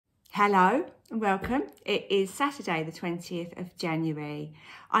Hello and welcome. It is Saturday the 20th of January.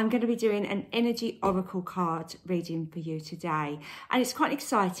 I'm going to be doing an energy oracle card reading for you today, and it's quite an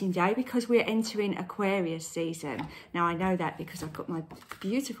exciting day because we're entering Aquarius season. Now I know that because I've got my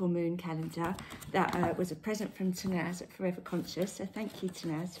beautiful moon calendar that was a present from Tanaz at Forever Conscious, so thank you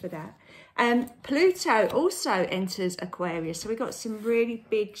Tanaz for that. Pluto also enters Aquarius, so we've got some really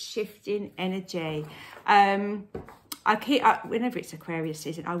big shifting energy. Whenever it's Aquarius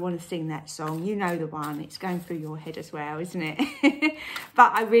season, I want to sing that song. You know the one. It's going through your head as well, isn't it?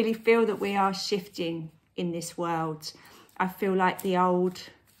 But I really feel that we are shifting in this world. I feel like the old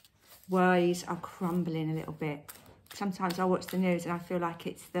ways are crumbling a little bit. Sometimes I watch the news and I feel like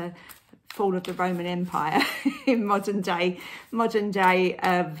it's the fall of the Roman Empire in modern day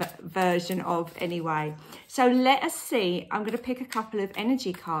version of anyway. So let us see. I'm going to pick a couple of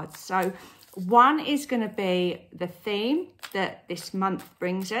energy cards. So one is going to be the theme that this month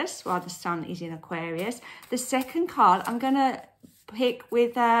brings us while the sun is in Aquarius. The second card I'm going to pick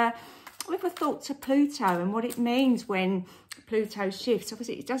with a thought to Pluto and what it means when Pluto shifts.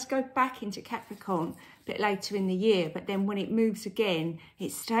 Obviously, it does go back into Capricorn a bit later in the year, but then when it moves again,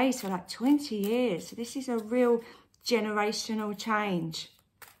 it stays for like 20 years. So this is a real generational change.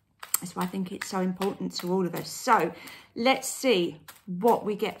 That's why I think it's so important to all of us. So let's see what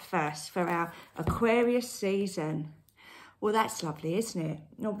we get first for our Aquarius season. Well, that's lovely, isn't it?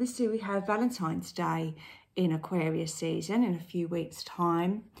 Obviously, we have Valentine's Day in Aquarius season in a few weeks'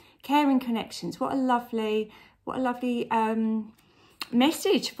 time. Caring connections. What a lovely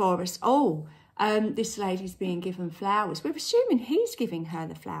message for us all. This lady's being given flowers. We're assuming he's giving her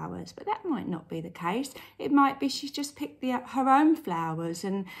the flowers, but that might not be the case. It might be she's just picked her own flowers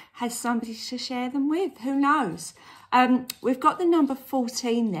and has somebody to share them with. Who knows? We've got the number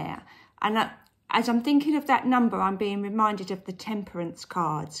 14 there. And as I'm thinking of that number, I'm being reminded of the Temperance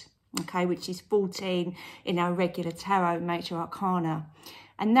card, okay, which is 14 in our regular tarot major arcana.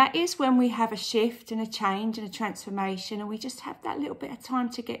 And that is when we have a shift and a change and a transformation, and we just have that little bit of time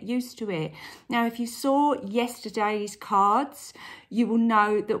to get used to it. Now, if you saw yesterday's cards, you will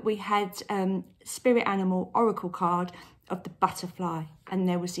know that we had Spirit Animal Oracle card of the butterfly, and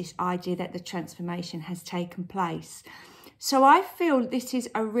there was this idea that the transformation has taken place. So I feel this is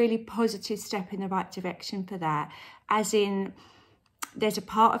a really positive step in the right direction for that, as in there's a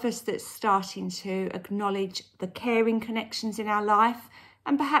part of us that's starting to acknowledge the caring connections in our life,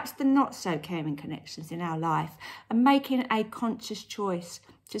 and perhaps the not so caring connections in our life, and making a conscious choice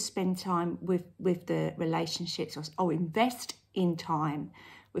to spend time with the relationships or invest in time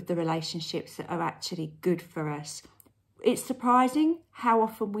with the relationships that are actually good for us. It's surprising how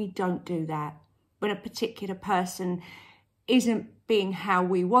often we don't do that when a particular person isn't being how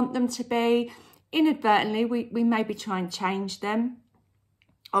we want them to be. Inadvertently, we maybe try and change them,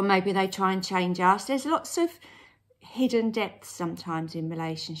 or maybe they try and change us. There's lots of hidden depths sometimes in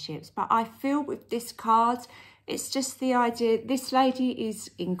relationships, but I feel with this card, it's just the idea this lady is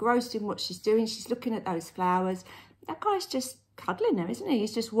engrossed in what she's doing. She's looking at those flowers. That guy's just cuddling her, isn't he?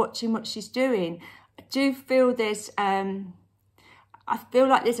 He's just watching what she's doing. I do feel I feel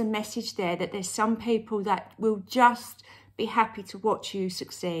like there's a message there that there's some people that will just be happy to watch you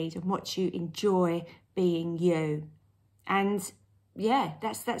succeed and watch you enjoy being you. And yeah,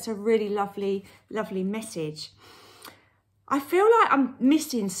 that's a really lovely message. I feel like I'm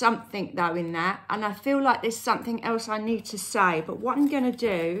missing something though in that, and I feel like there's something else I need to say, but what I'm going to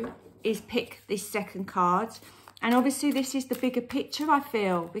do is pick this second card, and obviously this is the bigger picture, I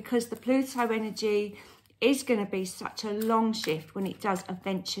feel, because the Pluto energy is going to be such a long shift when it does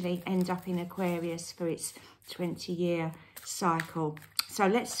eventually end up in Aquarius for its 20-year cycle. So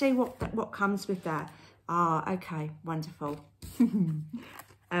let's see what comes with that. Okay, wonderful.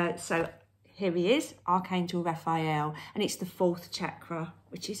 So here he is, Archangel Raphael, and it's the 4th chakra,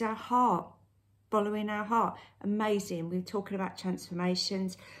 which is our heart, following our heart. Amazing. We were talking about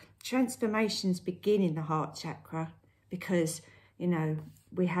transformations. Transformations begin in the heart chakra because, you know,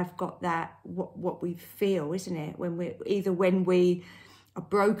 we have got that, what we feel, isn't it? When we are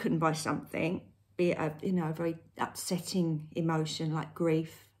broken by something, be it a, you know, a very upsetting emotion like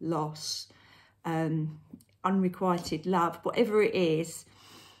grief, loss, unrequited love, whatever it is,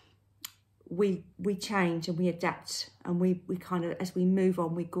 we change and we adapt, and we kind of, as we move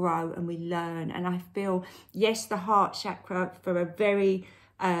on, we grow and we learn. And I feel, yes, the heart chakra, for a very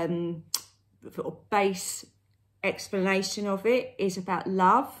sort of base explanation of it, is about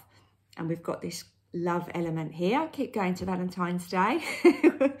love, and we've got this love element here. I keep going to Valentine's Day,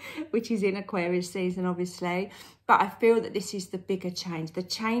 which is in Aquarius season, obviously, but I feel that this is the bigger change, the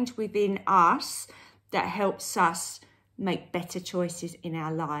change within us that helps us make better choices in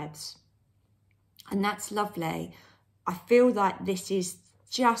our lives. And that's lovely. I feel like this is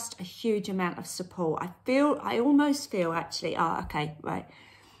just a huge amount of support. I almost feel actually, I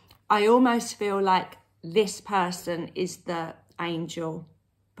almost feel like this person is the angel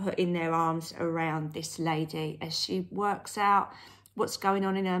putting their arms around this lady as she works out what's going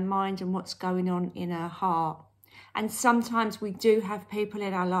on in her mind and what's going on in her heart. And sometimes we do have people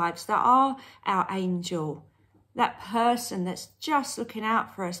in our lives that are our angel, that person that's just looking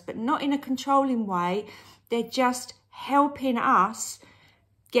out for us, but not in a controlling way. They're just helping us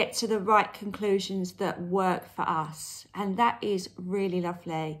get to the right conclusions that work for us. And that is really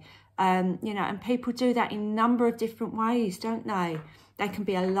lovely. You know, and people do that in a number of different ways, don't they? They can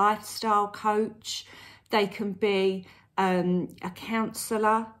be a lifestyle coach. They can be a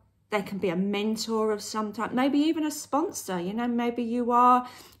counsellor. They can be a mentor of some type, maybe even a sponsor. You know, maybe you are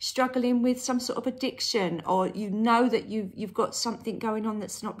struggling with some sort of addiction, or you know that you've got something going on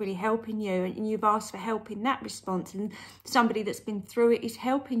that's not really helping you, and you've asked for help in that response, and somebody that's been through it is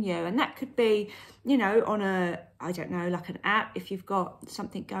helping you. And that could be, you know, on a, I don't know, like an app. If you've got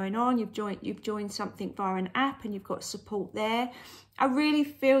something going on, you've joined something via an app and you've got support there. I really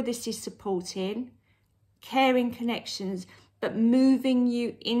feel this is supporting, caring connections, but moving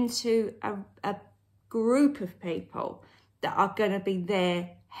you into a group of people that are going to be there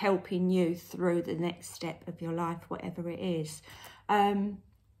helping you through the next step of your life, whatever it is. And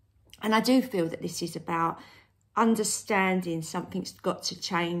I do feel that this is about understanding something's got to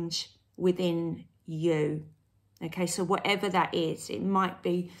change within you. Okay, so whatever that is, it might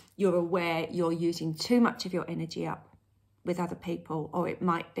be you're aware you're using too much of your energy up with other people, or it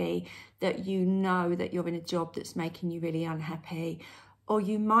might be that you know that you're in a job that's making you really unhappy, or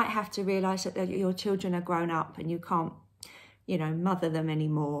you might have to realise that your children are grown up and you can't, you know, mother them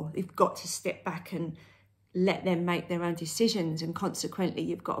anymore. You've got to step back and let them make their own decisions, and consequently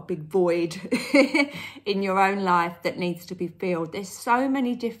you've got a big void in your own life that needs to be filled. There's so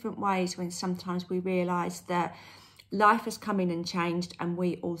many different ways when sometimes we realise that life has come in and changed and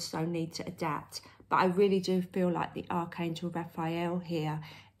we also need to adapt. But I really do feel like the Archangel Raphael here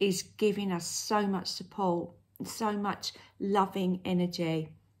is giving us so much support and so much loving energy.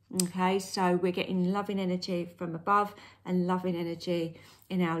 Okay, so we're getting loving energy from above and loving energy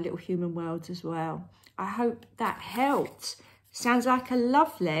in our little human worlds as well. I hope that helped. Sounds like a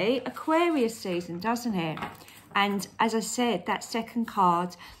lovely Aquarius season, doesn't it? And as I said, that second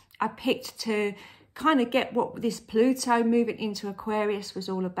card I picked to kind of get what this Pluto moving into Aquarius was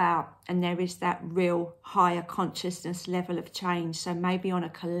all about. And there is that real higher consciousness level of change. So maybe on a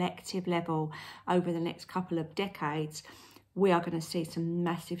collective level over the next couple of decades, we are going to see some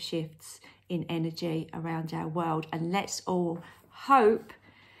massive shifts in energy around our world. And let's all hope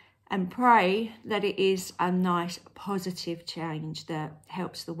and pray that it is a nice positive change that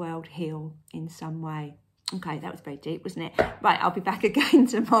helps the world heal in some way. Okay, that was very deep, wasn't it? Right, I'll be back again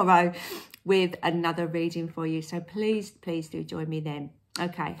tomorrow with another reading for you. So please do join me then.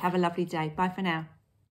 Okay, have a lovely day. Bye for now.